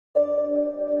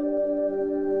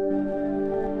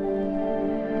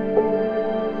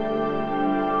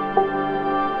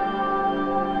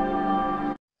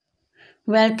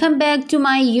Welcome back to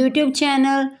my YouTube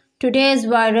channel. Today's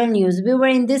viral news. Viewer,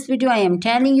 in this video I am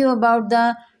telling you about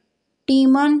the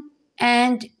Timon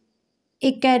and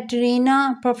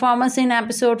Ekaterina performance in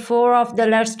episode 4 of the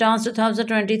Let's Dance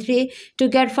 2023. To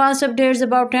get fast updates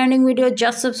about trending videos,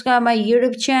 just subscribe my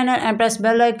YouTube channel and press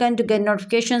bell icon to get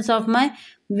notifications of my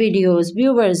videos.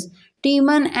 Viewers,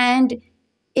 Timon and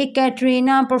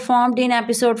Ekaterina performed in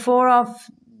episode 4 of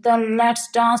the Let's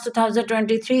Dance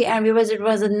 2023, and viewers, it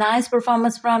was a nice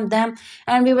performance from them,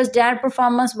 and viewers, that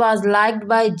performance was liked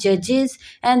by judges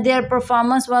and their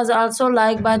performance was also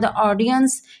liked by the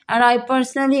audience, and I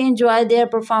personally enjoyed their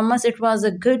performance. It was a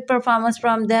good performance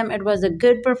from them. And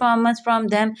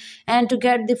to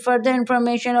get the further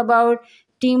information about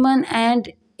Timon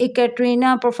and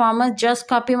Ekaterina performance, just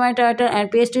copy my title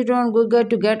and paste it on Google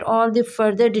to get all the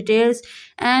further details,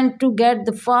 and to get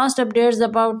the fast updates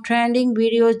about trending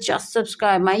videos, just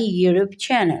subscribe my YouTube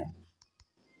channel.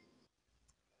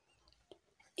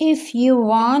 If you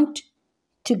want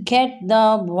to get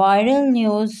the viral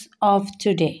news of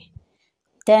today,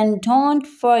 then don't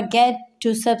forget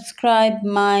to subscribe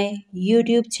my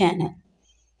YouTube channel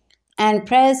and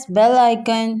press bell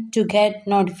icon to get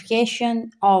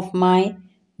notification of my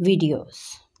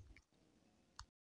videos.